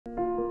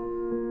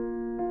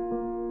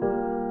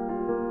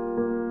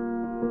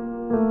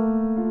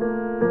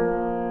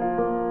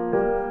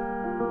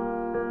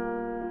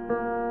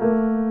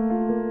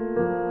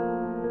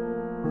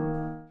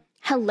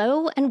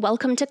and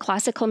welcome to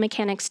Classical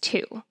Mechanics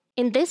 2.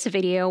 In this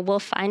video, we'll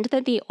find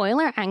that the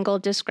Euler angle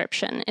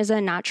description is a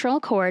natural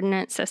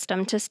coordinate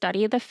system to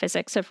study the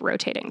physics of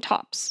rotating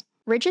tops.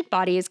 Rigid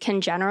bodies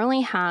can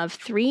generally have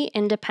three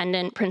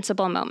independent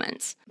principal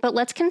moments, but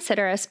let's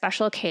consider a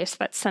special case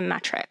that's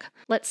symmetric.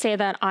 Let's say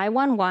that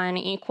I11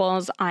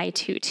 equals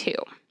I22.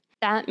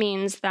 That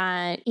means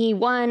that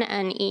E1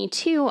 and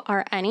E2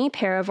 are any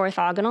pair of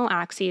orthogonal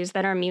axes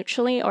that are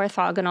mutually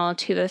orthogonal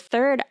to the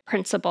third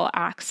principal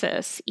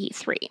axis,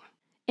 E3.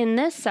 In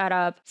this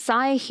setup,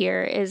 psi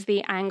here is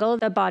the angle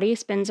the body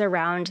spins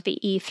around the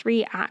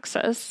E3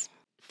 axis,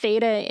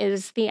 theta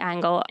is the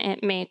angle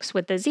it makes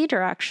with the z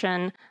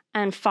direction,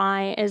 and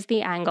phi is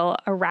the angle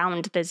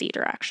around the z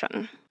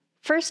direction.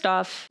 First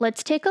off,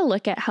 let's take a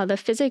look at how the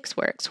physics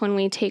works when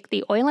we take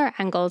the Euler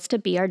angles to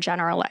be our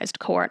generalized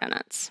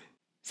coordinates.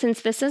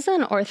 Since this is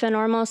an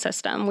orthonormal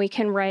system, we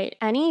can write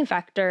any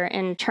vector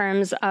in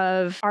terms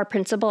of our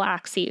principal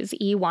axes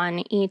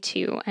E1,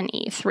 E2, and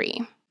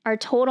E3. Our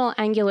total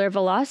angular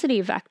velocity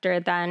vector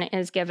then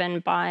is given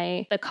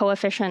by the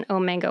coefficient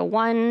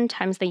omega-1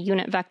 times the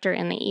unit vector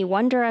in the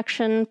E1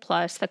 direction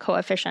plus the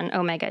coefficient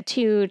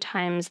omega-2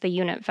 times the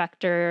unit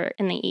vector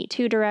in the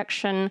E2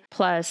 direction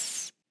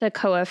plus the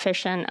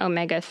coefficient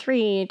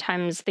omega-3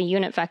 times the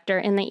unit vector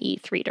in the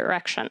E3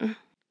 direction.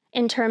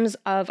 In terms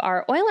of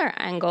our Euler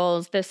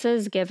angles, this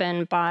is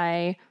given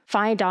by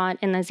phi dot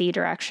in the z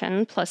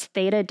direction plus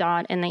theta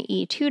dot in the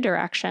E2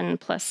 direction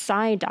plus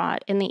psi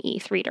dot in the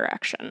E3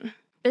 direction.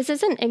 This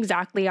isn't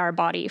exactly our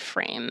body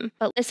frame,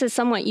 but this is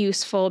somewhat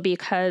useful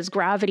because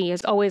gravity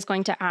is always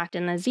going to act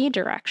in the z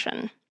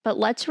direction. But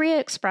let's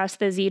re-express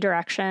the z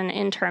direction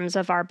in terms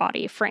of our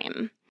body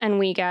frame. And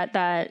we get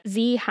that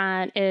z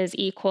hat is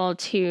equal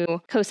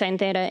to cosine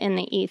theta in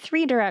the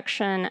E3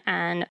 direction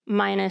and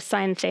minus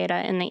sine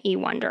theta in the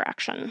E1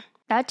 direction.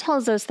 That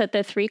tells us that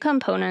the three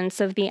components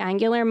of the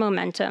angular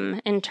momentum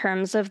in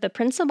terms of the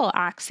principal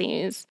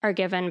axes are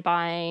given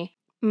by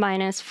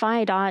minus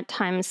phi dot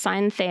times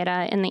sine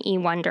theta in the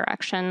E1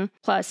 direction,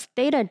 plus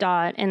theta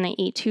dot in the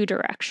E2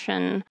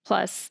 direction,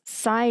 plus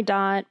psi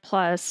dot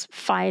plus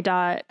phi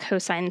dot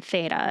cosine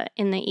theta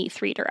in the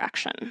E3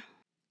 direction.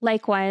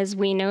 Likewise,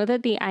 we know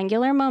that the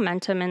angular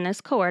momentum in this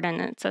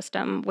coordinate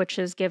system, which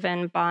is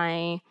given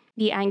by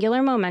the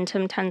angular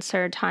momentum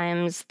tensor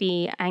times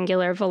the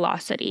angular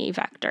velocity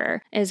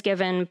vector, is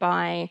given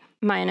by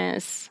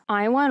minus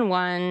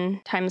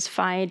I11 times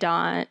phi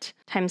dot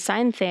times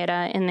sine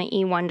theta in the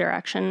E1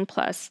 direction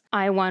plus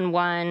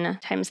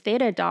I11 times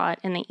theta dot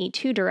in the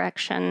E2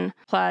 direction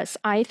plus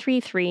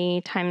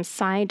I33 times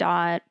psi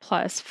dot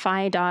plus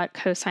phi dot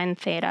cosine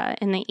theta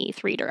in the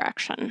E3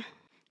 direction.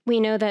 We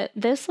know that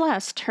this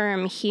last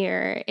term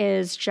here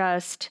is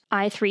just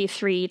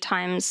I33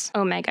 times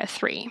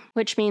omega-3,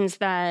 which means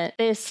that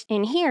this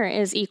in here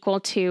is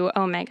equal to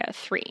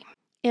omega-3.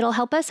 It'll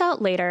help us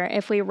out later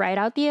if we write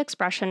out the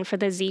expression for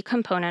the z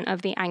component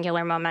of the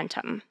angular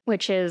momentum,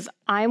 which is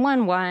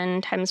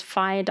I11 times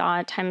phi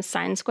dot times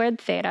sine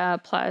squared theta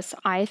plus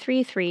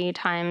I33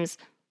 times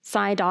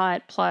psi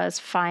dot plus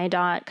phi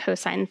dot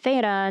cosine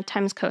theta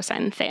times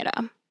cosine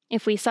theta.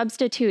 If we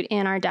substitute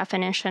in our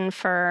definition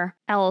for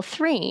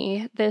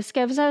L3, this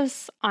gives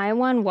us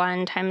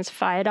I11 times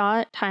phi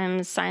dot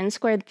times sine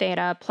squared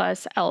theta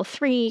plus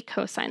L3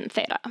 cosine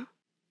theta.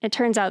 It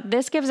turns out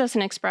this gives us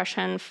an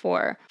expression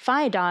for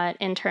phi dot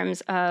in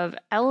terms of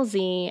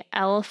LZ,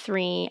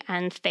 L3,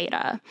 and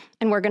theta,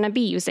 and we're going to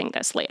be using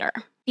this later.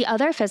 The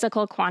other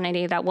physical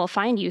quantity that we'll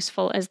find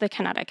useful is the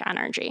kinetic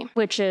energy,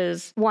 which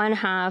is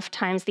 1/2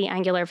 times the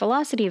angular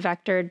velocity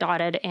vector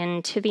dotted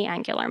into the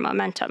angular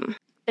momentum.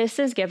 This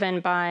is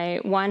given by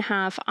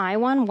 1/2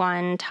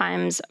 I11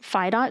 times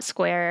phi dot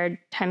squared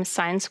times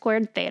sine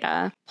squared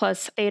theta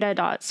plus theta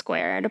dot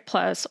squared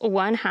plus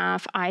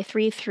 1/2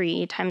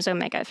 I33 times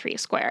omega-3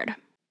 squared.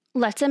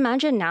 Let's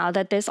imagine now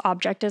that this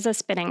object is a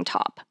spinning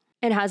top.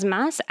 It has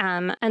mass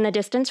m and the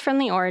distance from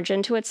the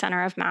origin to its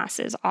center of mass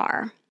is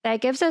r.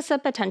 That gives us a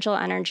potential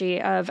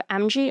energy of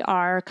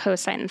mgr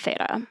cosine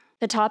theta.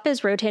 The top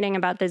is rotating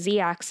about the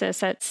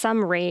z-axis at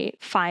some rate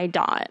phi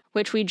dot,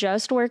 which we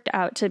just worked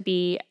out to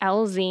be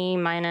Lz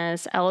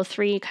minus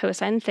L3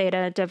 cosine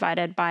theta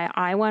divided by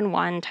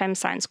I11 times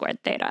sine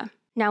squared theta.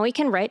 Now we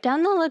can write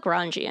down the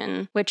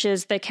Lagrangian, which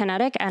is the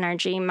kinetic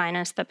energy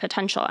minus the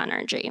potential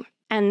energy.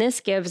 And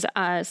this gives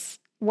us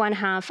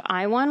 1/2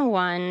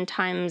 I11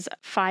 times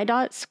phi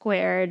dot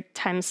squared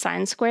times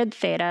sine squared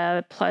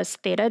theta plus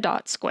theta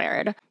dot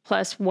squared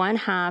plus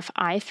 1/2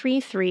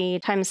 I33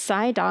 times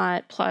psi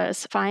dot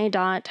plus phi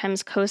dot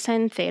times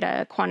cosine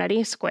theta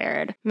quantity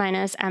squared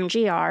minus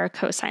mgr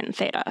cosine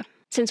theta.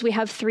 Since we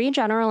have three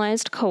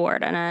generalized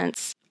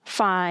coordinates,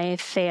 phi,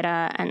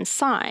 theta, and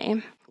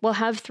psi, we'll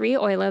have three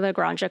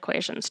Euler-Lagrange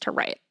equations to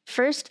write.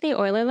 First, the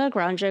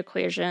Euler-Lagrange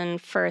equation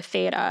for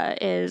theta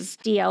is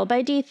dl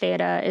by d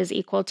theta is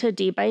equal to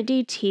d by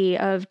dt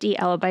of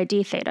dl by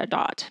d theta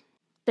dot.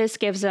 This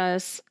gives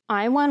us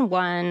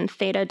I11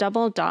 theta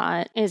double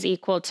dot is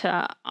equal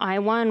to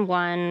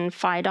I11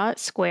 phi dot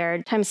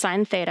squared times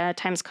sine theta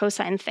times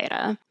cosine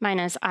theta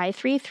minus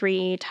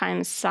I33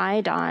 times psi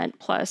dot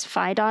plus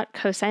phi dot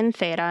cosine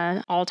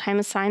theta all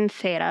times sine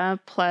theta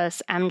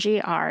plus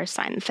mgr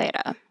sine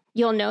theta.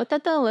 You'll note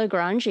that the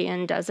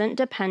Lagrangian doesn't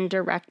depend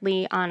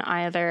directly on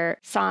either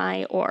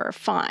psi or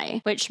phi,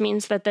 which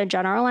means that the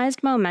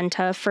generalized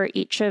momenta for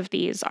each of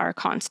these are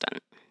constant.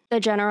 The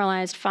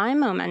generalized phi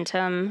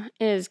momentum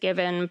is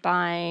given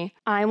by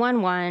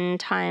I11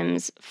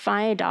 times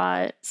phi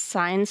dot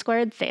sine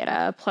squared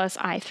theta plus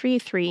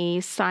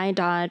I33 psi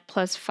dot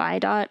plus phi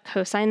dot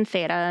cosine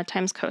theta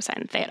times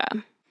cosine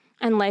theta.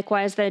 And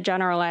likewise, the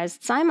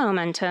generalized psi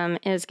momentum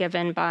is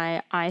given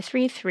by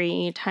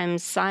I33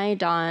 times psi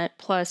dot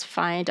plus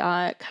phi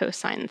dot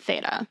cosine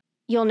theta.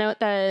 You'll note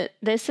that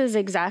this is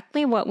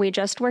exactly what we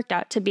just worked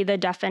out to be the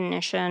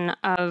definition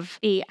of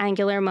the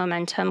angular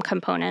momentum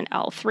component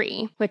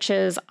L3, which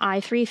is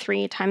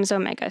I33 times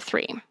omega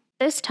 3.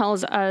 This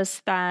tells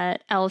us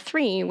that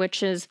L3,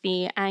 which is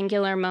the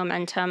angular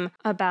momentum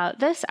about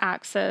this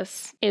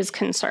axis, is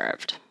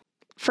conserved.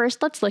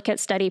 First, let's look at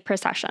steady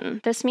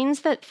precession. This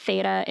means that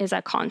theta is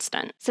a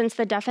constant. Since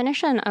the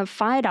definition of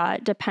phi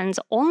dot depends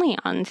only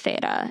on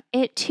theta,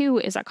 it too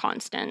is a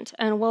constant,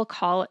 and we'll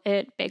call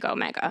it big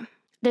omega.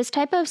 This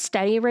type of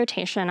steady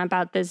rotation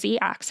about the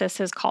z-axis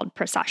is called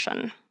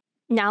precession.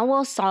 Now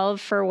we'll solve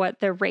for what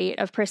the rate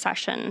of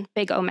precession,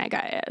 big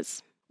omega,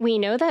 is. We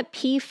know that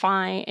p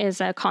phi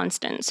is a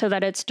constant, so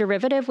that its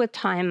derivative with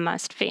time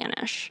must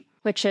vanish,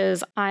 which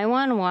is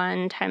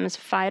I11 times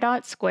phi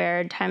dot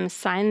squared times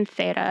sine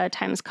theta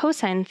times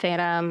cosine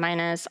theta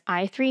minus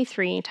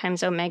I33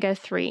 times omega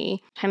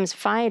 3 times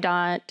phi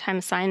dot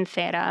times sine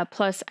theta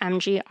plus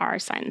mgr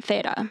sine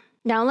theta.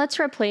 Now let's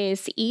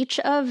replace each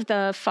of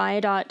the phi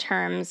dot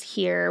terms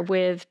here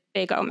with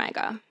big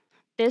omega.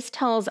 This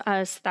tells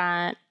us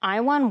that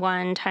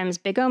I11 times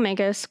big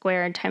omega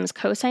squared times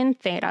cosine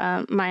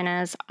theta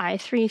minus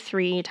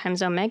I33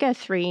 times omega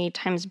 3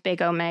 times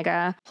big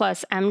omega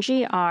plus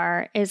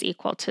mgr is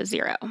equal to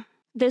 0.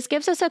 This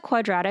gives us a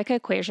quadratic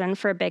equation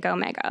for big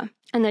omega.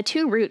 And the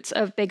two roots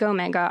of big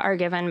omega are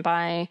given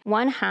by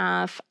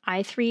 1/2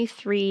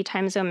 I33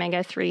 times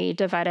omega 3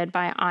 divided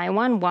by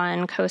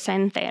I11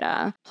 cosine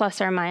theta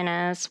plus or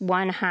minus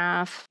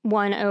 1/2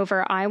 1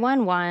 over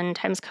I11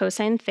 times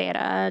cosine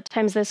theta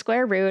times the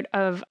square root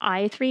of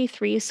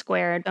I33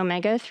 squared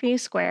omega 3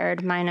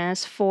 squared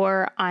minus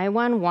 4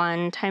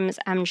 I11 times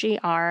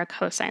mgr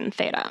cosine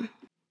theta.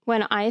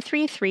 When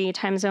I33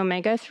 times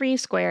omega 3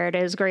 squared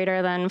is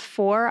greater than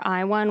 4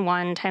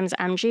 I11 times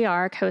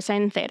mgr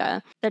cosine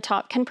theta, the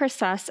top can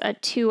precess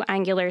at two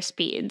angular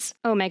speeds,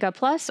 omega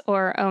plus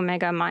or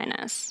omega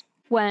minus.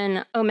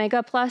 When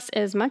omega plus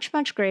is much,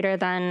 much greater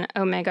than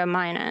omega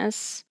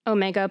minus,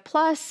 omega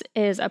plus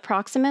is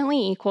approximately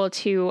equal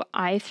to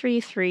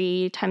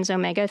I33 times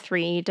omega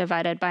 3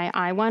 divided by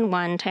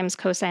I11 times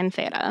cosine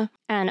theta,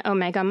 and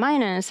omega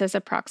minus is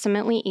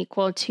approximately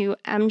equal to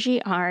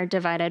mgr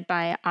divided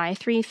by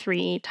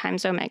I33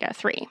 times omega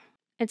 3.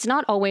 It's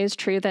not always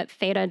true that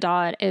theta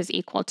dot is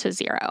equal to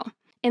 0.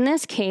 In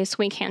this case,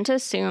 we can't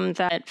assume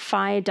that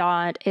phi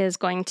dot is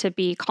going to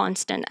be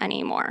constant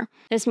anymore.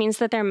 This means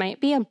that there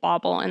might be a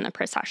bobble in the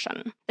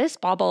precession. This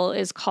bobble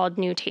is called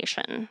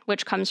nutation,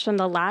 which comes from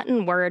the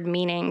Latin word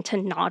meaning to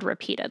nod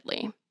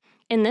repeatedly.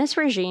 In this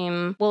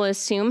regime, we'll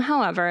assume,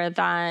 however,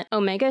 that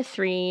omega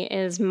 3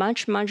 is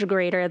much, much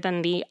greater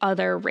than the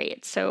other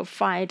rates, so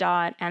phi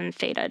dot and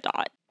theta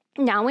dot.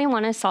 Now we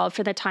want to solve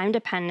for the time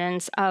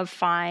dependence of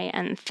phi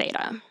and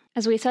theta.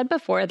 As we said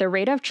before, the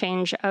rate of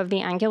change of the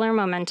angular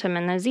momentum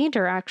in the z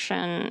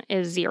direction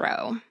is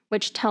 0,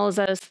 which tells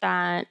us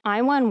that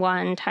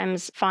I11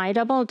 times phi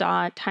double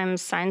dot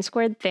times sine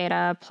squared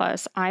theta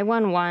plus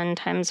I11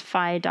 times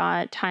phi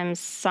dot times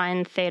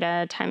sine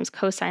theta times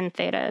cosine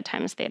theta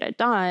times theta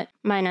dot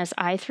minus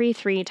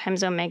I33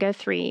 times omega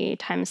 3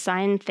 times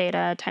sine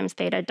theta times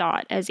theta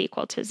dot is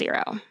equal to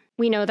 0.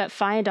 We know that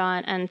phi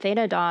dot and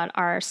theta dot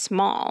are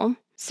small,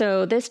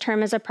 so this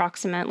term is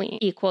approximately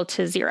equal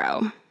to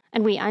 0.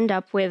 And we end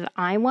up with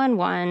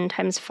I11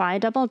 times phi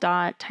double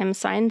dot times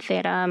sine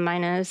theta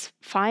minus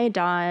phi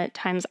dot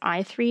times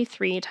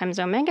I33 times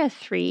omega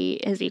 3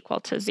 is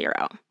equal to 0.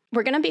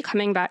 We're going to be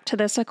coming back to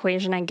this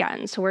equation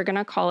again, so we're going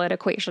to call it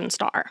equation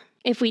star.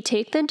 If we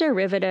take the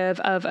derivative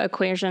of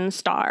equation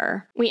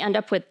star, we end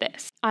up with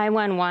this.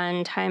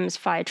 I11 times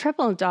phi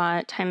triple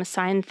dot times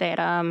sine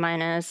theta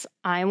minus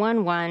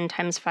I11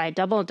 times phi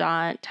double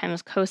dot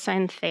times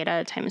cosine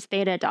theta times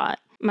theta dot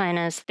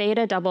minus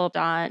theta double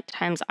dot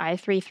times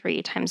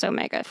I33 times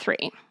omega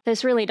 3.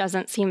 This really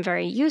doesn't seem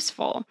very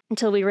useful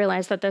until we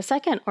realize that the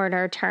second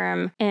order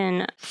term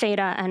in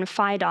theta and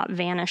phi dot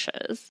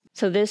vanishes.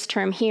 So this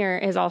term here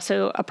is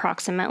also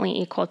approximately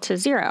equal to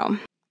 0.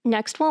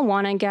 Next, we'll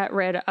want to get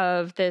rid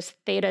of this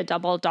theta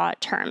double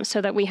dot term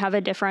so that we have a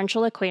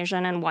differential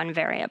equation in one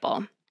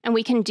variable. And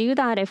we can do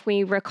that if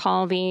we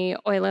recall the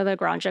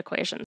Euler-Lagrange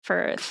equation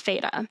for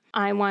theta.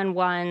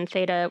 I11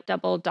 theta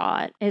double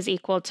dot is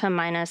equal to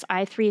minus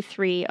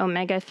I33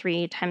 omega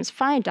 3 times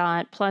phi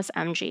dot plus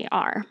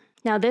mgr.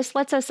 Now this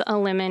lets us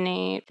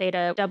eliminate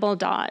theta double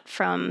dot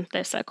from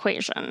this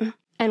equation.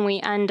 And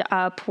we end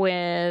up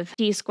with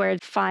d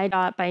squared phi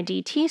dot by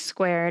dt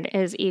squared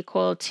is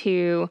equal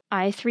to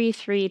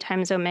I33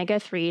 times omega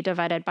 3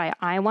 divided by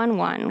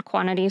I11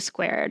 quantity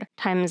squared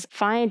times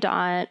phi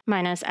dot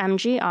minus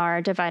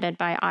mgr divided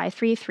by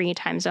I33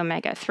 times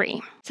omega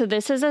 3. So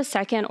this is a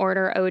second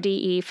order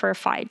ODE for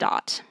phi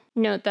dot.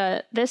 Note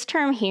that this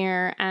term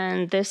here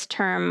and this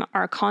term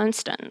are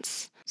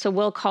constants. So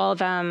we'll call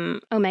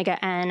them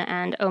omega n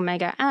and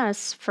omega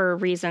s for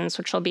reasons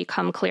which will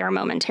become clear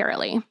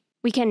momentarily.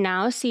 We can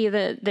now see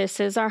that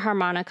this is our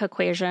harmonic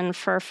equation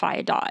for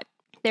phi dot.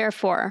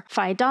 Therefore,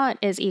 phi dot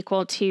is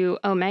equal to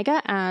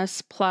omega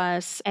s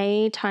plus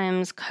a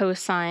times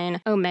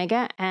cosine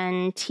omega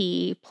n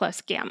t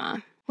plus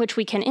gamma, which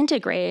we can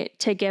integrate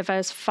to give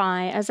us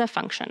phi as a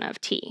function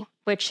of t,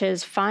 which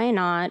is phi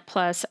naught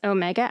plus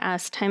omega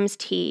s times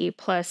t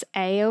plus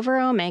a over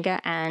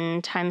omega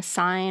n times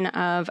sine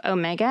of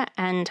omega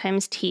n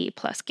times t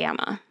plus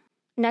gamma.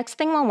 Next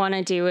thing we'll want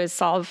to do is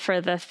solve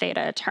for the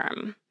theta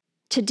term.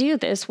 To do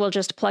this, we'll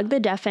just plug the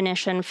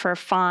definition for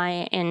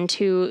phi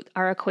into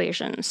our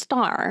equation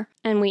star,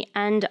 and we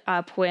end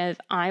up with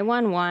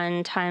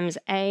I11 times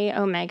a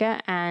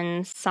omega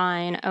n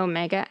sine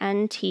omega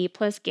nt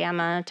plus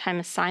gamma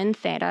times sine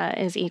theta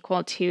is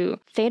equal to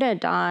theta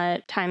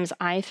dot times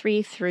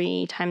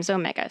I33 times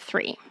omega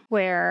 3,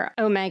 where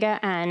omega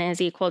n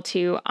is equal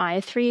to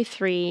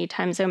I33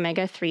 times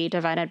omega 3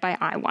 divided by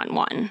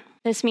I11.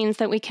 This means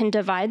that we can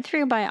divide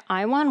through by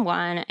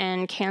I11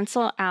 and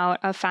cancel out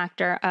a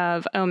factor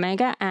of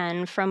omega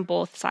n from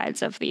both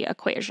sides of the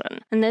equation.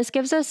 And this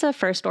gives us a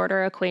first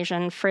order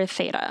equation for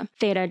theta.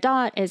 Theta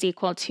dot is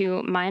equal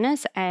to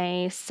minus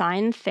a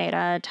sine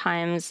theta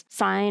times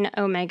sine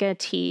omega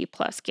t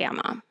plus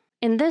gamma.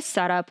 In this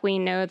setup, we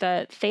know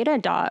that theta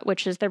dot,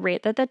 which is the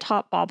rate that the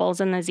top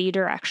bobbles in the z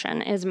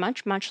direction, is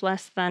much, much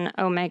less than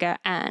omega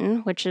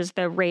n, which is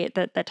the rate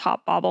that the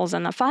top bobbles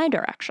in the phi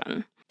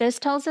direction. This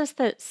tells us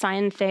that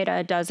sine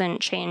theta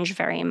doesn't change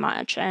very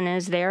much and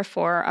is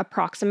therefore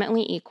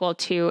approximately equal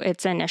to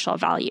its initial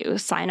value,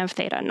 sine of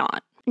theta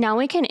naught. Now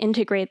we can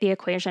integrate the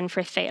equation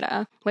for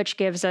theta, which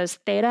gives us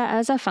theta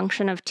as a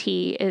function of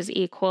t is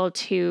equal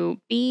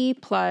to b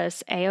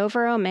plus a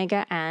over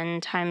omega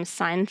n times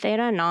sine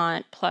theta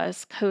naught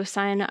plus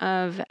cosine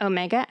of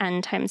omega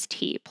n times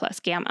t plus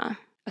gamma.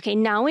 Okay,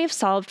 now we've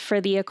solved for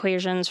the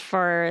equations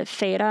for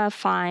theta,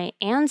 phi,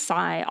 and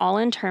psi, all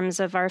in terms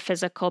of our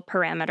physical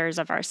parameters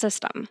of our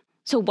system.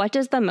 So what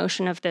does the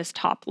motion of this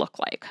top look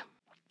like?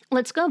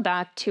 Let's go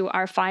back to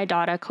our phi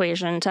dot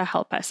equation to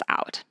help us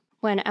out.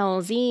 When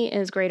Lz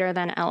is greater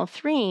than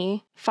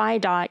L3, phi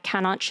dot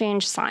cannot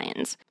change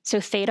signs, so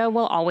theta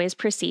will always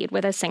proceed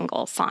with a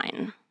single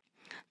sign.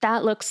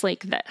 That looks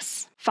like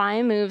this.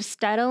 Phi moves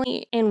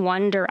steadily in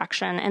one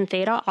direction and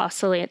theta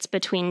oscillates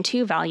between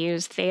two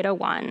values, theta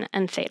 1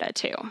 and theta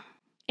 2.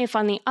 If,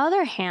 on the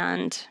other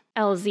hand,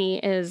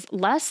 Lz is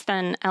less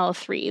than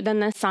L3, then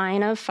the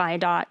sign of phi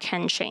dot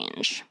can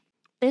change.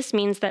 This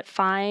means that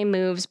phi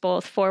moves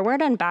both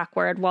forward and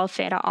backward while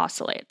theta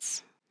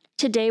oscillates.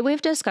 Today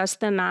we've discussed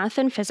the math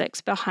and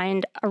physics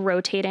behind a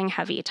rotating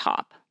heavy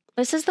top.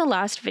 This is the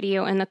last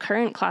video in the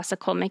current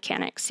classical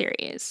mechanics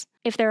series.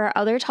 If there are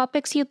other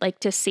topics you'd like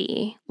to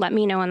see, let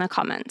me know in the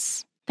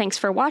comments. Thanks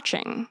for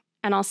watching,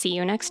 and I'll see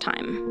you next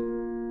time.